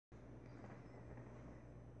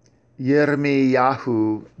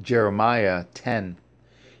Yirmiyahu, Jeremiah 10.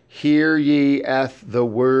 Hear ye the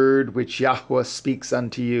word which Yahweh speaks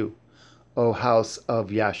unto you, O house of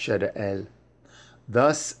Yashadael.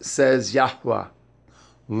 Thus says Yahweh,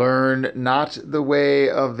 learn not the way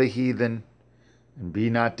of the heathen, and be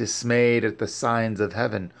not dismayed at the signs of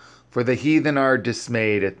heaven, for the heathen are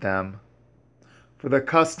dismayed at them. For the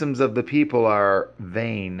customs of the people are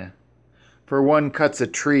vain. For one cuts a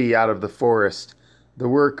tree out of the forest, the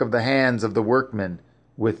work of the hands of the workmen,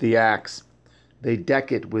 with the axe. They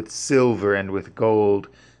deck it with silver and with gold.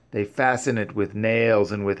 They fasten it with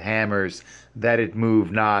nails and with hammers, that it move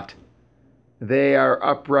not. They are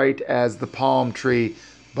upright as the palm tree,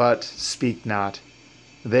 but speak not.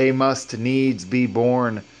 They must needs be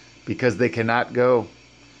born, because they cannot go.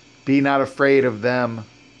 Be not afraid of them,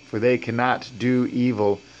 for they cannot do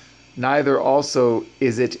evil, neither also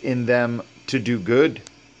is it in them to do good.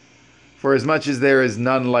 For as much as there is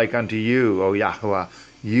none like unto you, O Yahweh,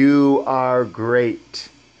 you are great,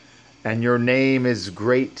 and your name is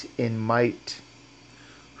great in might.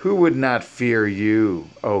 Who would not fear you,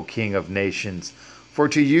 O King of nations? For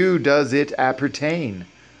to you does it appertain.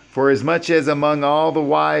 For as much as among all the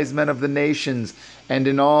wise men of the nations, and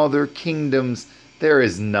in all their kingdoms, there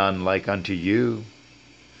is none like unto you.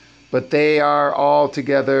 But they are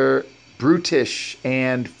altogether brutish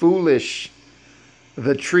and foolish.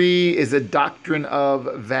 The tree is a doctrine of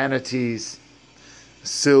vanities.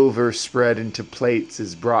 Silver spread into plates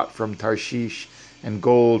is brought from Tarshish, and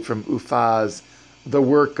gold from Uphaz, the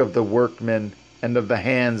work of the workmen and of the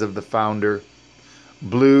hands of the founder.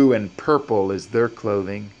 Blue and purple is their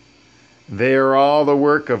clothing. They are all the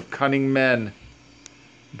work of cunning men.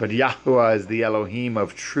 But Yahweh is the Elohim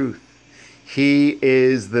of truth. He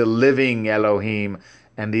is the living Elohim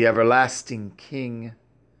and the everlasting King.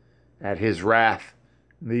 At his wrath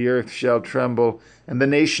the earth shall tremble, and the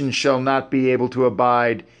nations shall not be able to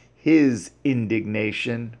abide his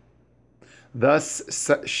indignation. Thus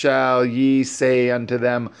shall ye say unto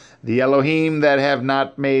them, the Elohim that have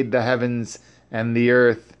not made the heavens and the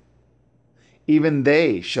earth, even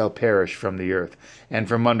they shall perish from the earth, and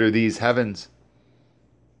from under these heavens.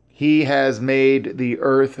 He has made the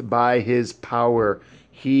earth by his power.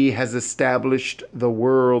 He has established the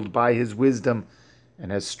world by his wisdom,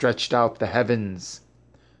 and has stretched out the heavens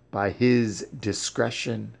by his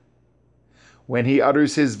discretion. When he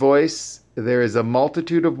utters his voice, there is a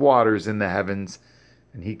multitude of waters in the heavens,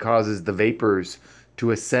 and he causes the vapors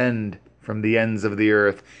to ascend from the ends of the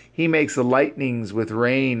earth. He makes lightnings with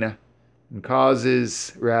rain, and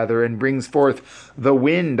brings forth the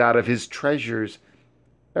wind out of his treasures.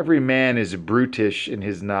 Every man is brutish in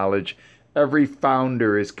his knowledge. Every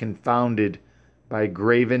founder is confounded by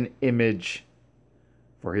graven image.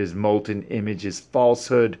 For his molten image is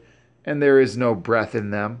falsehood, and there is no breath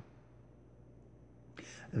in them.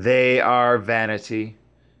 They are vanity,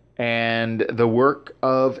 and the work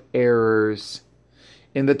of errors.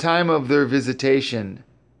 In the time of their visitation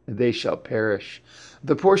they shall perish.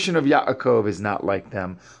 The portion of Yaakov is not like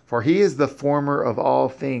them, for he is the former of all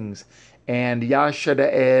things, and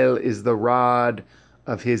Yashadael is the rod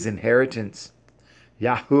of his inheritance.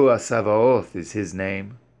 Yahuwah Sabaoth is his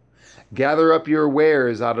name. Gather up your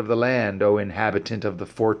wares out of the land, O inhabitant of the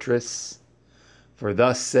fortress. For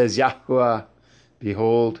thus says Yahuwah,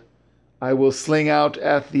 behold, I will sling out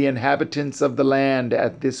at the inhabitants of the land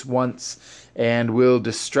at this once, and will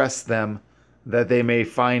distress them, that they may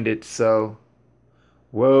find it so.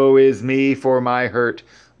 Woe is me for my hurt,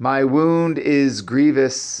 my wound is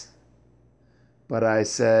grievous. But I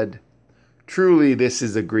said, truly this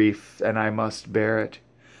is a grief, and I must bear it.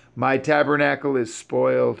 My tabernacle is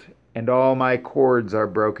spoiled, and all my cords are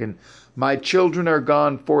broken. My children are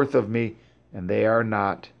gone forth of me, and they are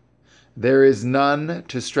not. There is none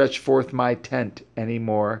to stretch forth my tent any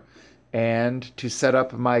more, and to set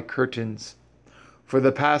up my curtains. For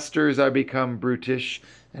the pastors are become brutish,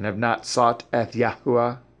 and have not sought at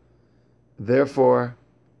Yahuwah. Therefore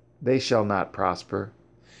they shall not prosper,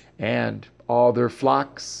 and all their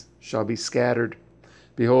flocks shall be scattered.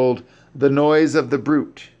 Behold, the noise of the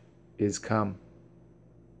brute is come,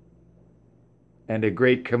 and a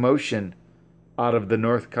great commotion out of the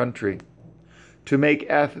north country, to make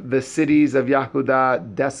the cities of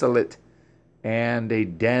Yehudah desolate, and a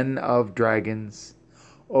den of dragons.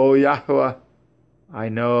 O Yahweh, I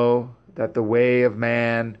know that the way of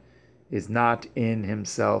man is not in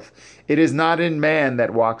himself. It is not in man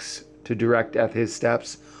that walks to direct his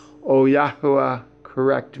steps. O Yahweh,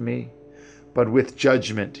 correct me, but with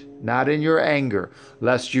judgment, not in your anger,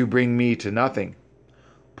 lest you bring me to nothing.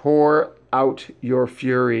 Pour out your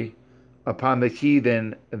fury upon the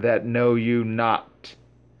heathen that know you not.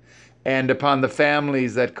 and upon the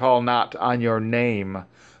families that call not on your name.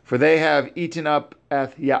 For they have eaten up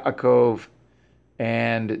Yaakov,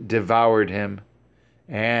 and devoured him,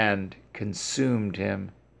 and consumed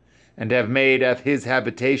him, and have made his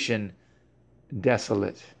habitation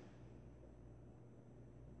desolate.